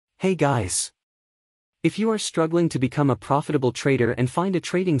Hey guys! If you are struggling to become a profitable trader and find a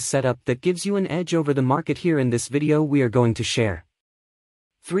trading setup that gives you an edge over the market, here in this video we are going to share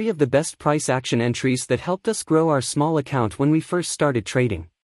 3 of the best price action entries that helped us grow our small account when we first started trading.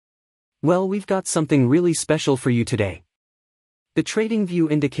 Well, we've got something really special for you today. The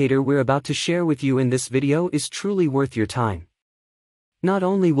TradingView indicator we're about to share with you in this video is truly worth your time. Not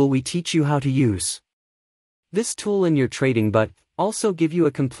only will we teach you how to use this tool in your trading, but also give you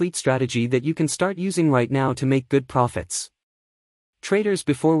a complete strategy that you can start using right now to make good profits. Traders,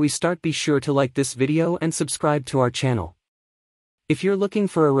 before we start, be sure to like this video and subscribe to our channel. If you're looking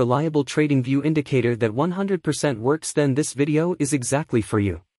for a reliable TradingView indicator that 100% works, then this video is exactly for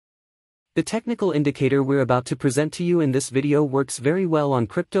you. The technical indicator we're about to present to you in this video works very well on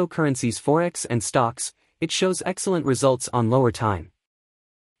cryptocurrencies, forex and stocks. It shows excellent results on lower time.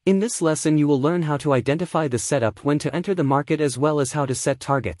 In this lesson you will learn how to identify the setup, when to enter the market, as well as how to set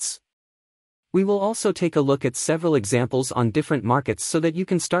targets. We will also take a look at several examples on different markets so that you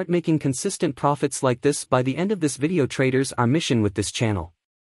can start making consistent profits like this by the end of this video. Traders, our mission with this channel.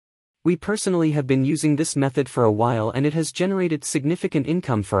 We personally have been using this method for a while and it has generated significant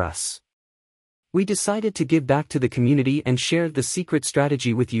income for us. We decided to give back to the community and share the secret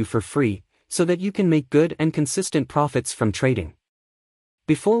strategy with you for free, so that you can make good and consistent profits from trading.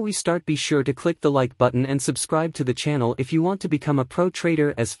 Before we start, be sure to click the like button and subscribe to the channel if you want to become a pro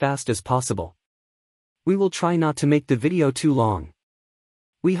trader as fast as possible. We will try not to make the video too long.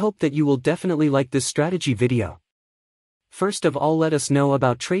 We hope that you will definitely like this strategy video. First of all, let us know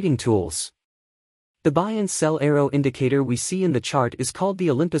about trading tools. The buy and sell arrow indicator we see in the chart is called the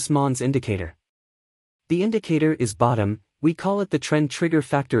Olympus Mons indicator. The indicator is bottom, we call it the trend trigger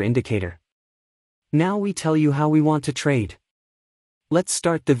factor indicator. Now we tell you how we want to trade. Let's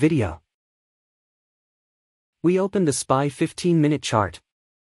start the video. We open the SPY 15-minute chart.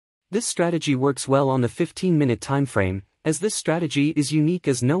 This strategy works well on the 15-minute time frame, as this strategy is unique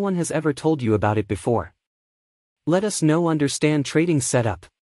as no one has ever told you about it before. Let us now understand trading setup.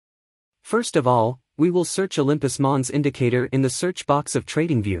 First of all, we will search Olympus Mons indicator in the search box of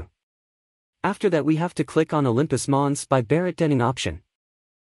TradingView. After that, we have to click on Olympus Mons by Barrett-Denning option,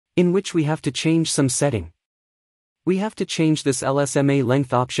 in which we have to change some setting. We have to change this LSMA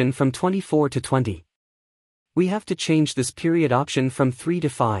length option from 24 to 20. We have to change this period option from 3 to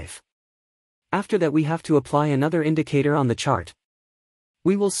 5. After that, we have to apply another indicator on the chart.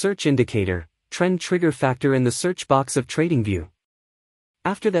 We will search indicator, trend trigger factor in the search box of TradingView.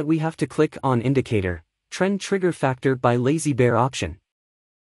 After that, we have to click on indicator, trend trigger factor by lazy bear option,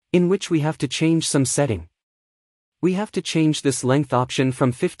 in which we have to change some setting. We have to change this length option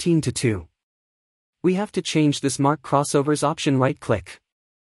from 15 to 2. We have to change this mark crossovers option, right click.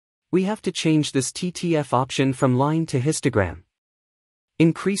 We have to change this TTF option from line to histogram.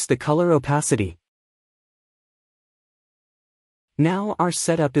 Increase the color opacity. Now our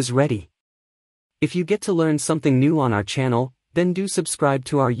setup is ready. If you get to learn something new on our channel, then do subscribe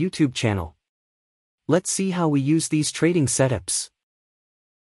to our YouTube channel. Let's see how we use these trading setups.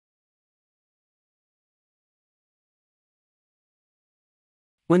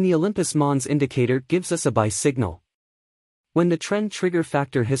 When the Olympus Mons indicator gives us a buy signal. When the trend trigger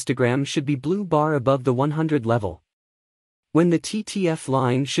factor histogram should be blue bar above the 100 level. When the TTF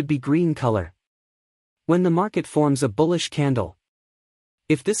line should be green color. When the market forms a bullish candle.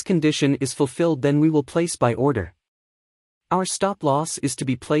 If this condition is fulfilled, then we will place buy order. Our stop loss is to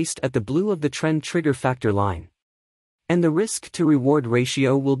be placed at the blue of the trend trigger factor line. And the risk to reward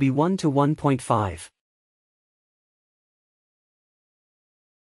ratio will be 1 to 1.5.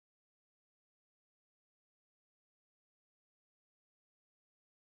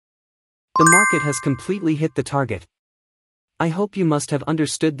 The market has completely hit the target. I hope you must have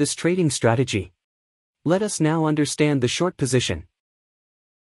understood this trading strategy. Let us now understand the short position.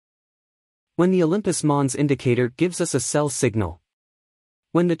 When the Olympus Mons indicator gives us a sell signal.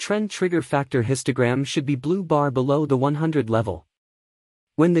 When the trend trigger factor histogram should be blue bar below the 100 level.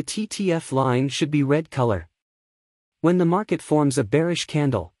 When the TTF line should be red color. When the market forms a bearish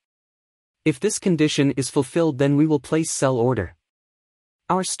candle. If this condition is fulfilled, then we will place sell order.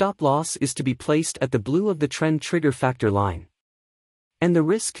 Our stop loss is to be placed at the blue of the trend trigger factor line. And the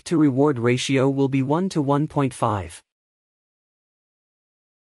risk to reward ratio will be 1 to 1.5.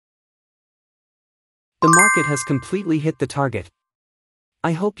 The market has completely hit the target.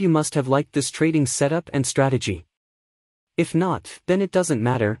 I hope you must have liked this trading setup and strategy. If not, then it doesn't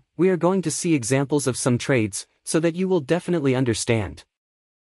matter, we are going to see examples of some trades, so that you will definitely understand.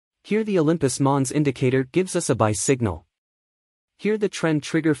 Here the Olympus Mons indicator gives us a buy signal. Here the trend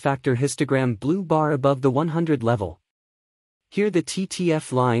trigger factor histogram blue bar above the 100 level. Here the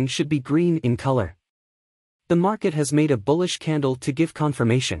TTF line should be green in color. The market has made a bullish candle to give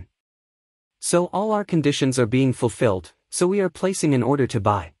confirmation. So all our conditions are being fulfilled, so we are placing an order to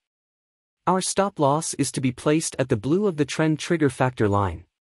buy. Our stop loss is to be placed at the blue of the trend trigger factor line.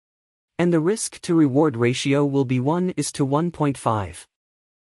 And the risk to reward ratio will be 1:1.5.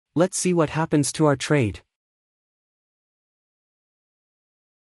 Let's see what happens to our trade.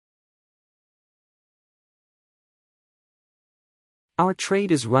 Our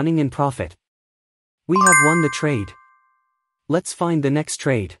trade is running in profit. We have won the trade. Let's find the next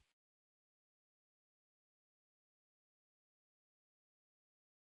trade.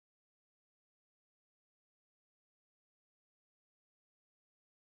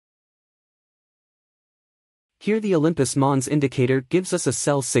 Here the Olympus Mons indicator gives us a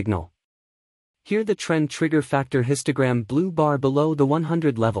sell signal. Here the trend trigger factor histogram blue bar below the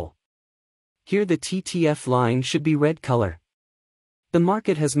 100 level. Here the TTF line should be red color. The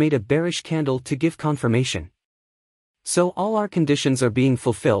market has made a bearish candle to give confirmation. So all our conditions are being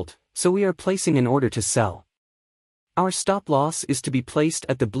fulfilled, so we are placing an order to sell. Our stop loss is to be placed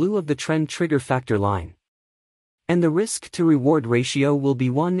at the blue of the trend trigger factor line. And the risk to reward ratio will be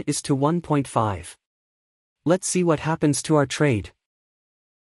 1:1.5. Let's see what happens to our trade.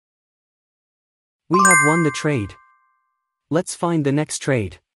 We have won the trade. Let's find the next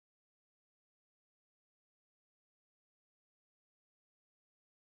trade.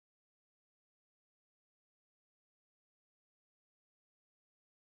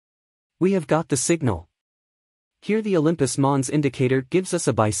 We have got the signal. Here the Olympus Mons indicator gives us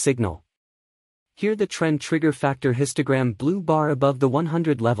a buy signal. Here the trend trigger factor histogram blue bar above the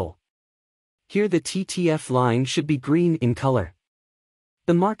 100 level. Here the TTF line should be green in color.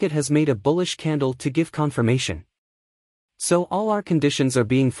 The market has made a bullish candle to give confirmation. So all our conditions are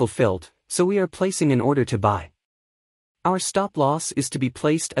being fulfilled, so we are placing an order to buy. Our stop loss is to be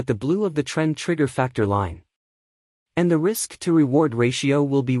placed at the blue of the trend trigger factor line. And the risk to reward ratio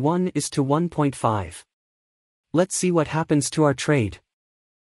will be 1:1.5. Let's see what happens to our trade.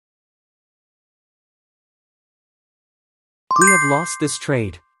 We have lost this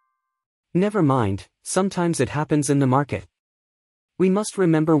trade. Never mind, sometimes it happens in the market. We must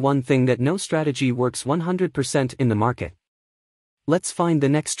remember one thing, that no strategy works 100% in the market. Let's find the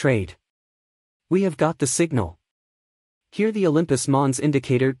next trade. We have got the signal. Here the Olympus Mons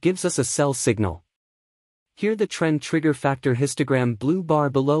indicator gives us a sell signal. Here the trend trigger factor histogram blue bar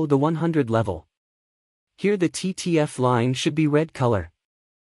below the 100 level. Here the TTF line should be red color.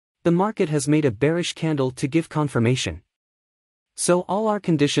 The market has made a bearish candle to give confirmation. So all our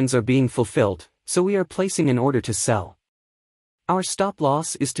conditions are being fulfilled, so we are placing an order to sell. Our stop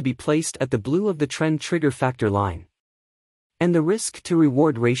loss is to be placed at the blue of the trend trigger factor line. And the risk to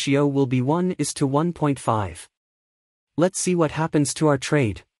reward ratio will be 1:1.5. Let's see what happens to our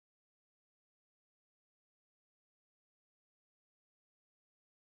trade.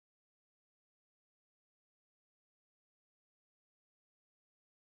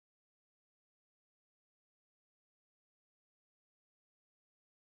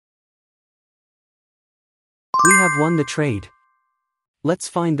 We have won the trade. Let's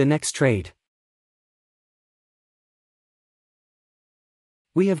find the next trade.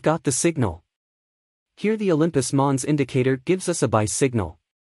 We have got the signal. Here the Olympus Mons indicator gives us a buy signal.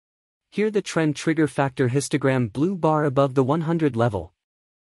 Here the trend trigger factor histogram blue bar above the 100 level.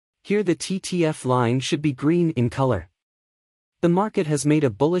 Here the TTF line should be green in color. The market has made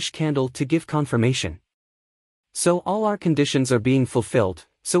a bullish candle to give confirmation. So all our conditions are being fulfilled,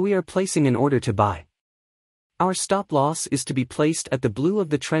 so we are placing an order to buy. Our stop loss is to be placed at the blue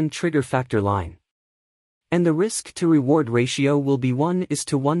of the trend trigger factor line. And the risk to reward ratio will be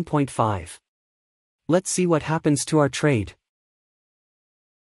 1:1.5. Let's see what happens to our trade.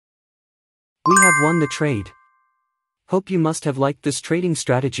 We have won the trade. Hope you must have liked this trading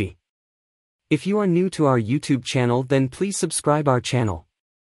strategy. If you are new to our YouTube channel, then please subscribe our channel.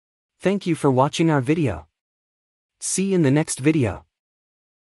 Thank you for watching our video. See you in the next video.